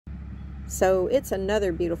So it's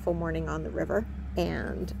another beautiful morning on the river,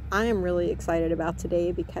 and I am really excited about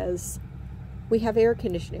today because we have air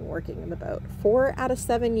conditioning working in the boat. 4 out of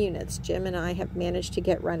 7 units Jim and I have managed to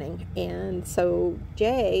get running, and so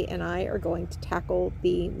Jay and I are going to tackle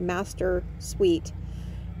the master suite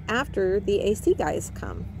after the AC guys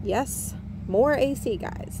come. Yes, more AC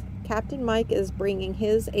guys. Captain Mike is bringing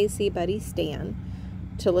his AC buddy Stan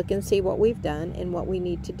to look and see what we've done and what we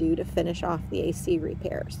need to do to finish off the AC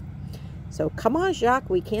repairs. So come on, Jacques,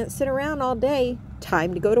 we can't sit around all day.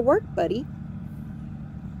 Time to go to work, buddy.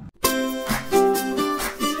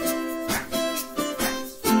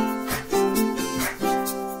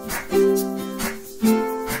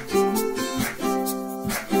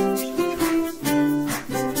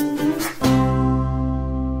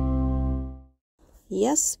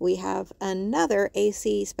 Yes, we have another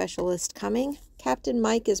AC specialist coming. Captain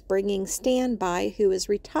Mike is bringing Stan by, who is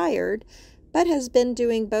retired, but has been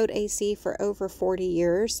doing boat AC for over 40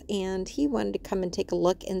 years, and he wanted to come and take a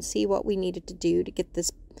look and see what we needed to do to get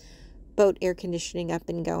this boat air conditioning up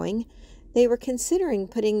and going. They were considering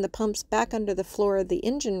putting the pumps back under the floor of the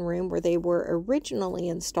engine room where they were originally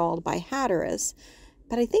installed by Hatteras,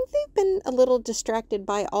 but I think they've been a little distracted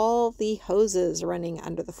by all the hoses running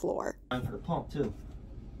under the floor. And for the pump too.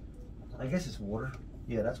 I guess it's water.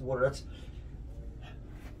 Yeah, that's water. It's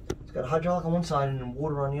got a hydraulic on one side and then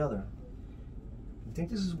water on the other. You think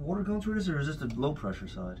this is water going through this, or is this the low pressure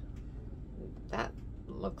side? That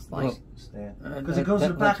looks like... Because it goes to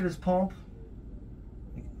the back of this pump.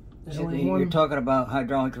 You're talking about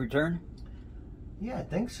hydraulic return? Yeah, I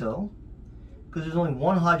think so. Because there's only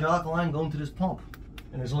one hydraulic line going to this pump,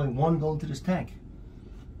 and there's only one going to this tank.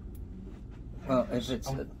 Well, if it's...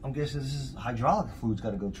 I'm guessing this is hydraulic fluid's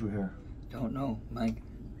got to go through here. Don't know, Mike.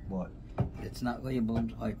 What? It's not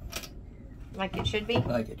labeled like it should be?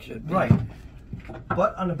 Like it should be. Right.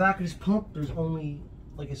 But on the back of this pump, there's only,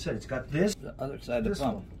 like I said, it's got this. The other side of the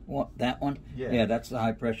pump. What, that one? Yeah. Yeah, that's the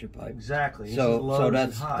high pressure pipe. Exactly. So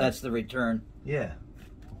that's the return. Yeah.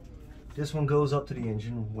 This one goes up to the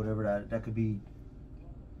engine, whatever that could be,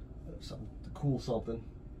 something to cool something.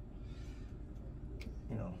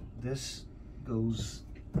 You know, this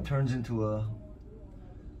turns into a.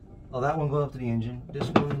 Oh, that one goes up to the engine. This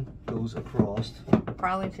one goes across.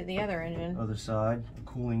 Probably to the other engine. Other side,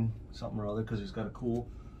 cooling something or other, because it's got to cool.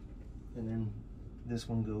 And then this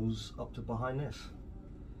one goes up to behind this.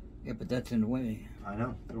 Yeah, but that's in the way. I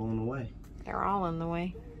know, they're all in the way. They're all in the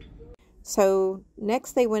way. So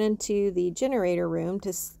next they went into the generator room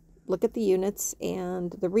to look at the units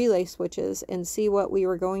and the relay switches and see what we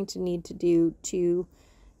were going to need to do to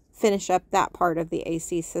finish up that part of the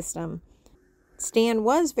AC system. Stan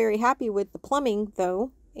was very happy with the plumbing, though,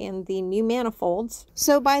 and the new manifolds.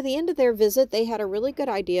 So by the end of their visit, they had a really good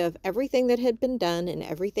idea of everything that had been done and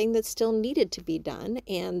everything that still needed to be done,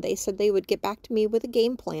 and they said they would get back to me with a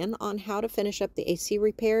game plan on how to finish up the AC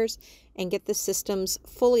repairs and get the systems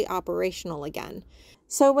fully operational again.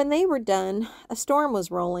 So when they were done, a storm was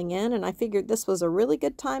rolling in, and I figured this was a really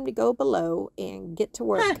good time to go below and get to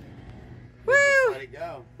work. Woo! Let it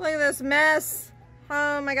go. Look at this mess.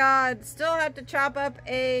 Oh my God, still have to chop up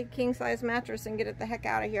a king-size mattress and get it the heck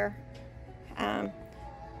out of here.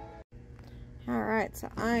 Alright, so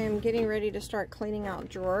I am getting ready to start cleaning out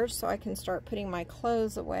drawers so I can start putting my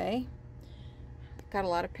clothes away. Got a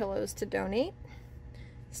lot of pillows to donate.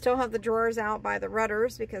 Still have the drawers out by the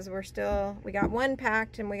rudders because we got one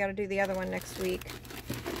packed and we got to do the other one next week.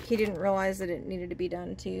 He didn't realize that it needed to be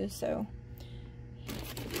done too, so...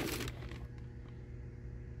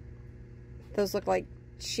 Those look like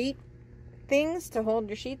sheet things to hold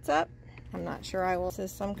your sheets up. I'm not sure I will. This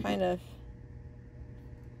is some kind of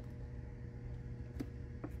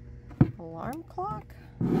alarm clock.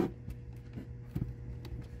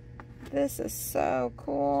 This is so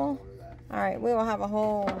cool. All right, we will have a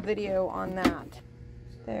whole video on that.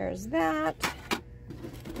 There's that.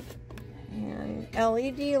 And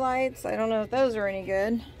LED lights. I don't know if those are any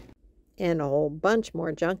good. And a whole bunch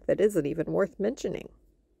more junk that isn't even worth mentioning.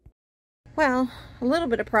 Well, a little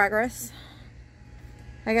bit of progress.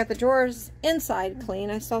 I got the drawers inside clean.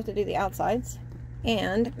 I still have to do the outsides.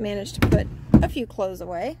 And managed to put a few clothes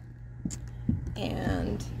away.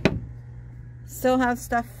 And still have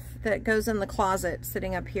stuff that goes in the closet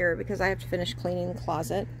sitting up here because I have to finish cleaning the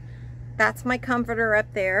closet. That's my comforter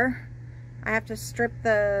up there. I have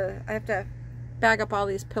to bag up all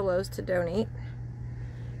these pillows to donate.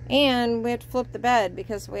 And we have to flip the bed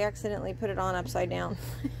because we accidentally put it on upside down.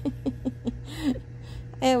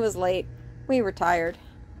 It was late. We were tired.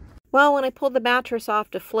 Well, when I pulled the mattress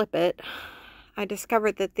off to flip it, I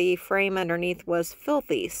discovered that the frame underneath was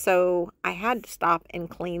filthy, so I had to stop and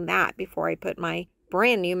clean that before I put my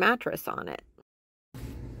brand new mattress on it.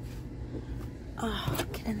 Oh,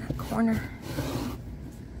 get in that corner.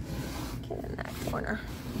 Get in that corner.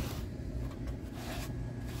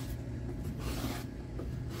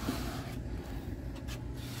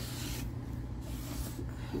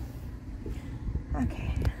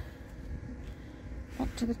 Okay.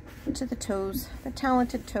 Back to the toes, the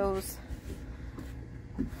talented toes.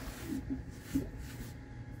 I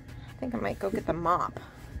think I might go get the mop.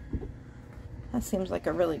 That seems like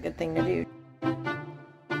a really good thing to do.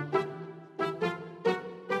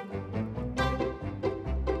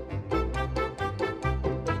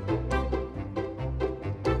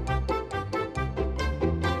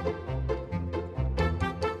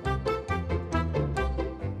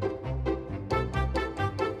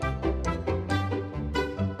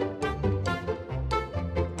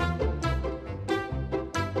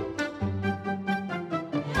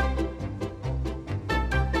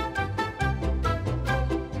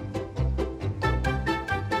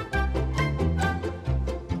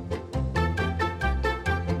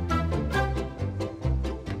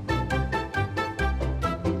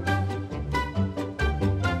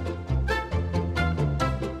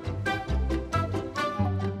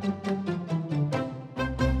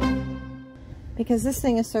 Because this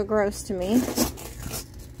thing is so gross to me,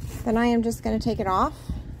 then I am just going to take it off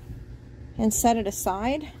and set it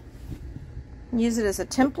aside, use it as a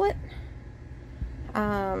template,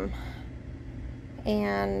 and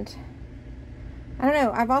I don't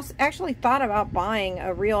know, I've also actually thought about buying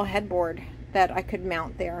a real headboard that I could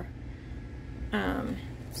mount there.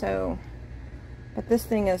 But this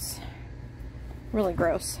thing is really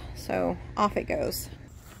gross, so off it goes.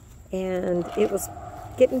 And it was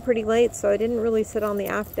getting pretty late, so I didn't really sit on the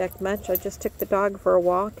aft deck much. I just took the dog for a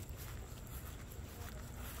walk.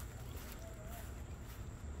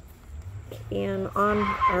 And on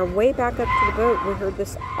our way back up to the boat, we heard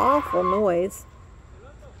this awful noise.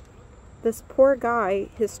 This poor guy,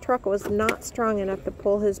 his truck was not strong enough to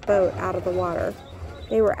pull his boat out of the water.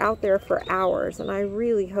 They were out there for hours, and I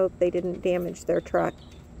really hope they didn't damage their truck.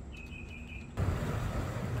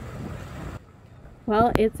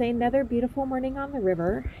 Well, it's another beautiful morning on the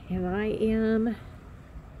river, and I am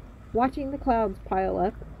watching the clouds pile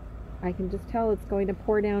up. I can just tell it's going to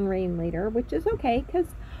pour down rain later, which is okay because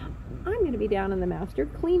I'm going to be down in the master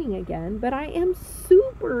cleaning again. But I am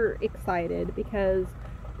super excited because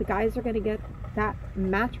the guys are going to get that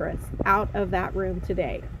mattress out of that room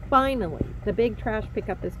today. Finally, the big trash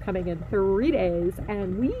pickup is coming in 3 days,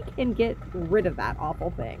 and we can get rid of that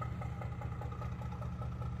awful thing.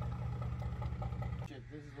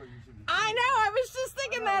 I know, I was just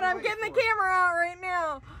thinking that. I'm getting the camera out right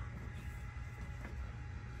now.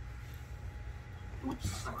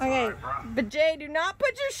 Okay, but Jay, do not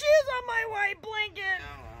put your shoes on my white blanket.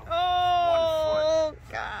 Oh,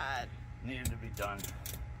 God. Needed to be done.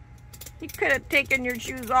 You could have taken your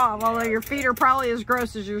shoes off, although your feet are probably as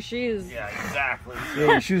gross as your shoes. Yeah, exactly. Yeah,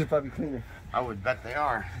 your shoes are probably cleaner. I would bet they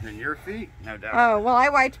are. Than your feet, no doubt. Oh, well, I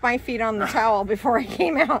wiped my feet on the towel before I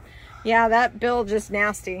came out. Yeah, that bill just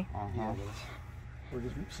nasty. Yeah, we'll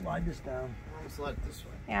just slide this down. I'll slide it this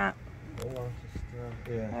way. Yeah. Hold on,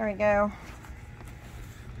 yeah. There we go.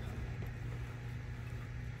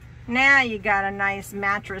 Now you got a nice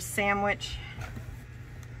mattress sandwich.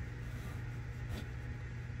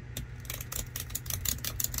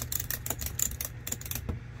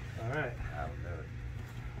 All right. That'll do it.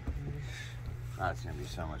 That's gonna be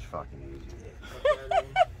so much fucking easier.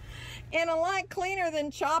 And a lot cleaner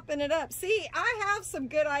than chopping it up. See, I have some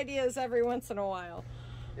good ideas every once in a while.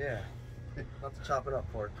 Yeah. Not to chop it up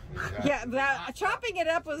for it. Yeah, that chopping it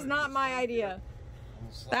up was not my idea.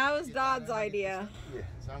 That was Dodd's idea. Yeah.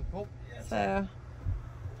 Sound cool? So,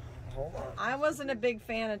 Hold on. I wasn't a big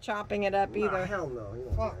fan of chopping it up either. Hell no. You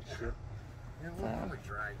don't do that shit.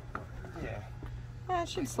 Yeah. That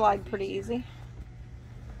should slide pretty easy.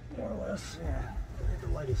 More or less. Yeah. The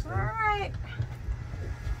lightest thing. All right.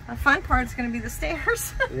 The fun part's going to be the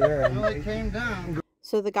stairs. Yeah. Well, it came down.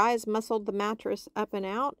 So the guys muscled the mattress up and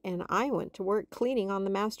out, and I went to work cleaning on the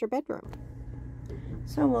master bedroom.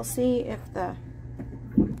 So we'll see if the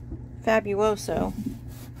Fabuloso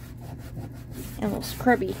and little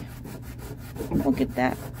Scrubby will get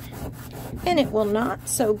that. And it will not,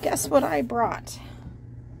 so guess what I brought?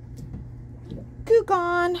 Goo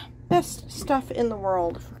Gone. Best stuff in the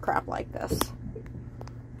world for crap like this.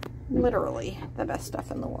 Literally the best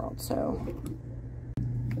stuff in the world. So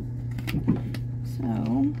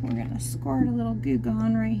we're gonna squirt a little Goo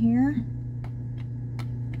Gone right here.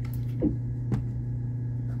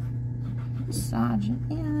 Oops. massage it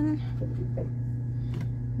in.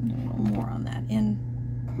 And a little more on that end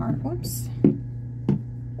part. Whoops.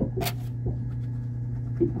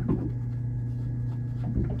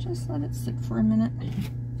 Just let it sit for a minute.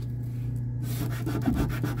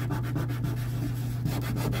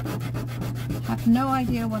 Have no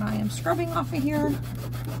idea what I am scrubbing off of here.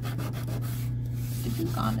 The glue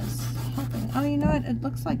gun is helping. Oh, you know what? It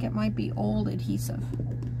looks like it might be old adhesive,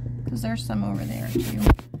 because there's some over there too.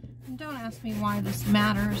 And don't ask me why this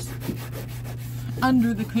matters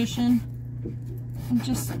under the cushion.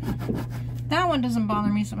 That one doesn't bother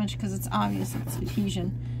me so much because it's obvious it's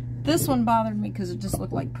adhesion. This one bothered me because it just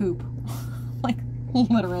looked like poop. Like,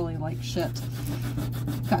 literally like shit.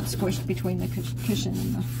 Got squished between the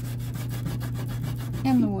cushion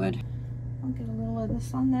and the wood. I'll get a little of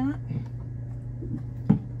this on that.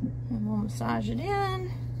 And we'll massage it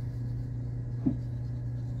in.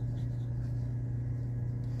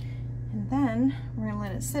 And then we're going to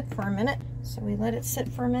let it sit for a minute. So we let it sit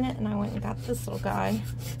for a minute, and I went and got this little guy.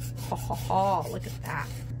 Ha ha ha, look at that.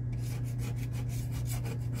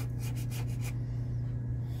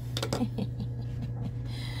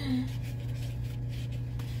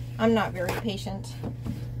 I'm not very patient,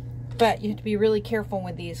 but you have to be really careful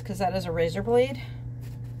with these because that is a razor blade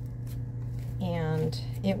and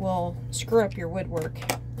it will screw up your woodwork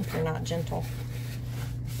if you're not gentle.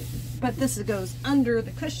 But this goes under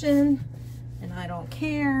the cushion and I don't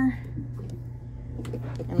care.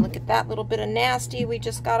 And look at that little bit of nasty we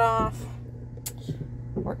just got off.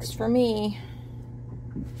 Works for me.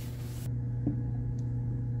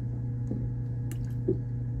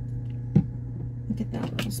 Look at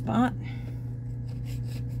that little spot.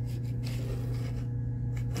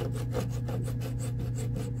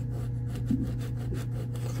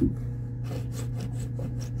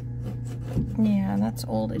 Yeah, that's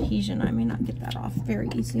old adhesion. I may not get that off very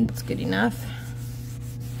easy. It's good enough.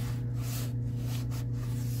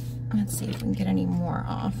 Let's see if we can get any more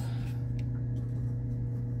off.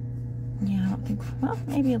 Yeah, I don't think, well,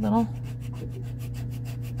 maybe a little.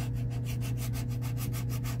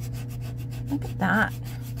 Look at that.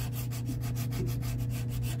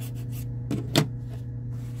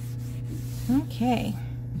 Okay.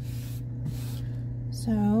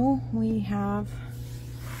 So we have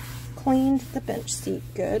cleaned the bench seat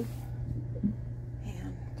good.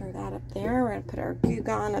 And throw that up there. We're going to put our glue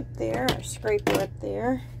gun up there, our scraper up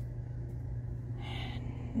there.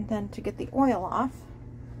 And then to get the oil off,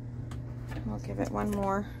 we'll give it one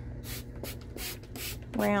more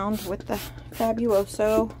round with the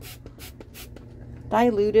Fabuloso.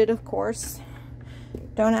 Diluted, of course.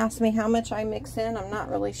 Don't ask me how much I mix in. I'm not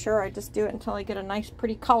really sure. I just do it until I get a nice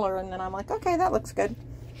pretty color and then I'm like, okay, that looks good.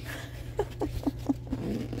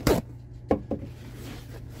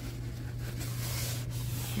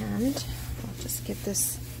 And I'll just get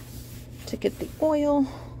this to get the oil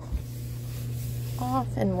off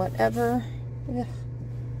and whatever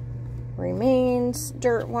remains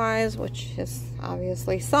dirt-wise, which is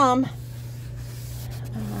obviously some.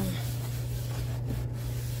 And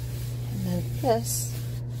then this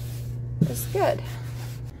is good.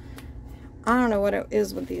 I don't know what it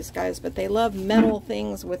is with these guys, but they love metal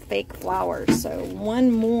things with fake flowers. So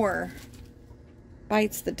one more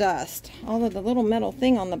bites the dust. Although the little metal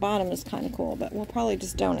thing on the bottom is kind of cool, but we'll probably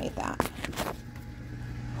just donate that.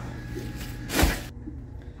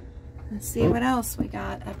 Let's see what else we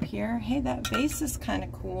got up here. Hey, that vase is kind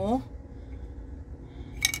of cool.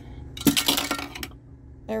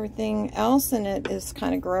 Everything else in it is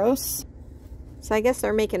kind of gross. So I guess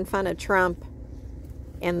they're making fun of Trump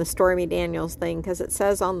and the Stormy Daniels thing, because it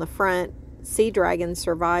says on the front, sea dragons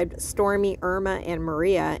survived Stormy, Irma, and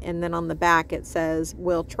Maria, and then on the back it says,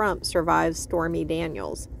 will Trump survive Stormy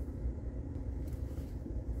Daniels?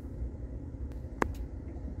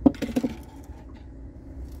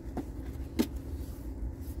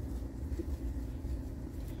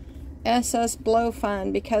 SS Blow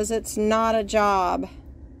Fund, because it's not a job.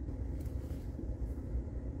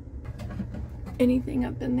 Anything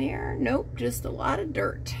up in there? Nope, just a lot of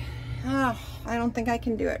dirt. Oh, I don't think I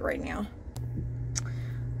can do it right now.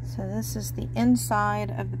 So this is the inside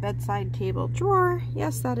of the bedside table drawer.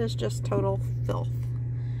 Yes, that is just total filth.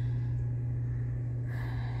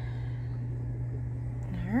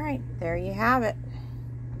 All right, there you have it.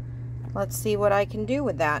 Let's see what I can do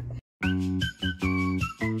with that.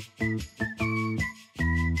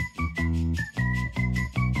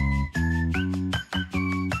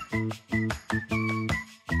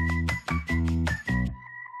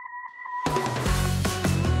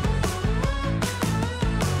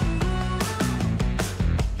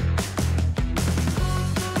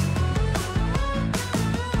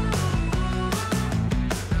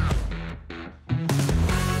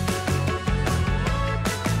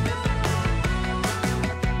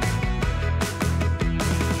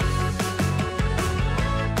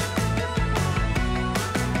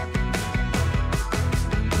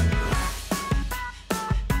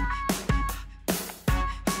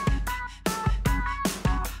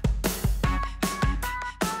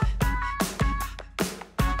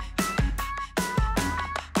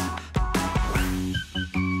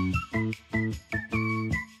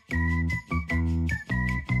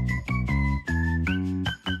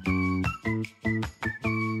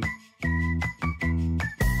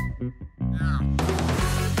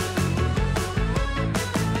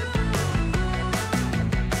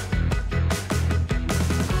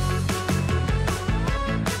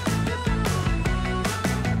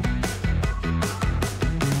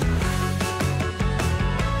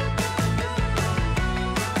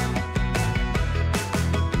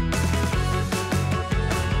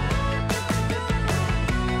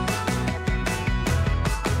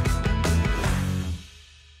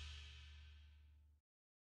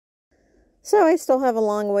 So I still have a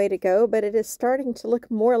long way to go, but it is starting to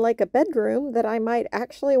look more like a bedroom that I might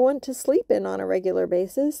actually want to sleep in on a regular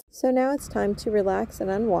basis. So now it's time to relax and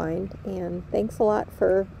unwind, and thanks a lot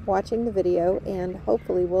for watching the video, and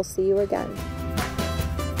hopefully we'll see you again.